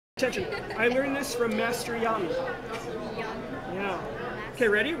Attention. I learned this from Master Yami. Yeah. Okay,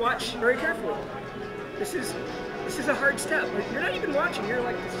 ready? Watch very carefully. This is a hard step. You're not even watching. You're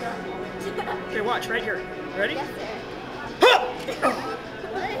like distracted. Okay, watch right here. Ready? Yes, sir.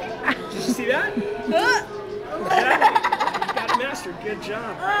 Did you see that? Exactly. You got it mastered. Good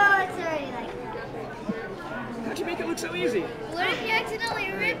job. Oh, it's already like that. How'd you make it look so easy? What if you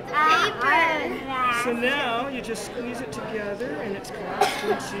accidentally ripped the paper? So now you just squeeze it together and it's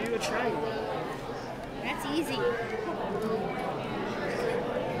collapsed into a triangle. That's easy.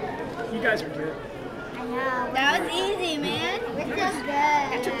 You guys are good. I know. That was easy, man. We're so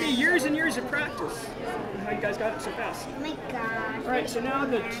good. It took me years and years of practice. How you guys got it so fast? Oh my gosh. All right, so now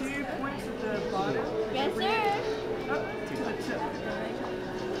the 2 points at the bottom. Yes, sir. Up to the tip.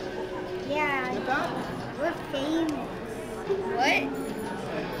 Yeah. With that? We're famous. What?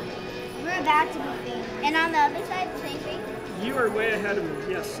 We're about to be famous. And on the other side, the same thing? You are way ahead of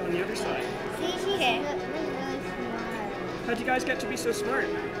me. Yes, on the other side. See, she's really smart. How'd you guys get to be so smart?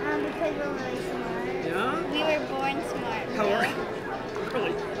 Because we're really smart. Yeah? We were born smart. How are you?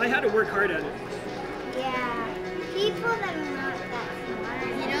 Really? I had to work hard at it. Yeah. People that are not that smart,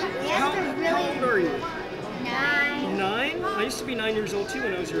 you know, they How have to really... old are you? 9. 9? I used to be 9 years old too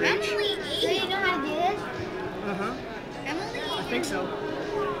when I was your age. I'm only 8. So you know how to do this? Uh-huh. I'm only 8. I think so.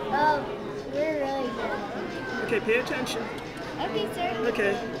 Oh, we're really good. Okay, pay attention. Okay, sir.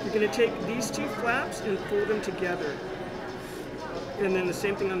 Okay, you're going to take these 2 flaps and fold them together. And then the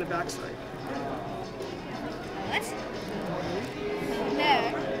same thing on the back side. What?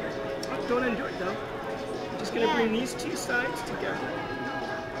 No. Oh, don't undo it though. You're just going to bring these 2 sides together.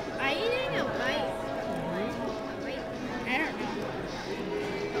 Are you doing a bite? Wait, I don't know.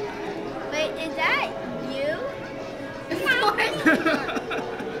 Wait, is that you?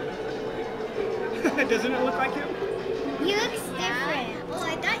 Doesn't it look like him? He looks different. Oh,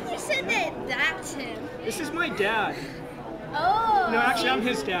 I thought you said that that's him. This is my dad. Oh. No, actually, I'm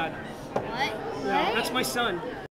his dad. What? Yeah, that's my son.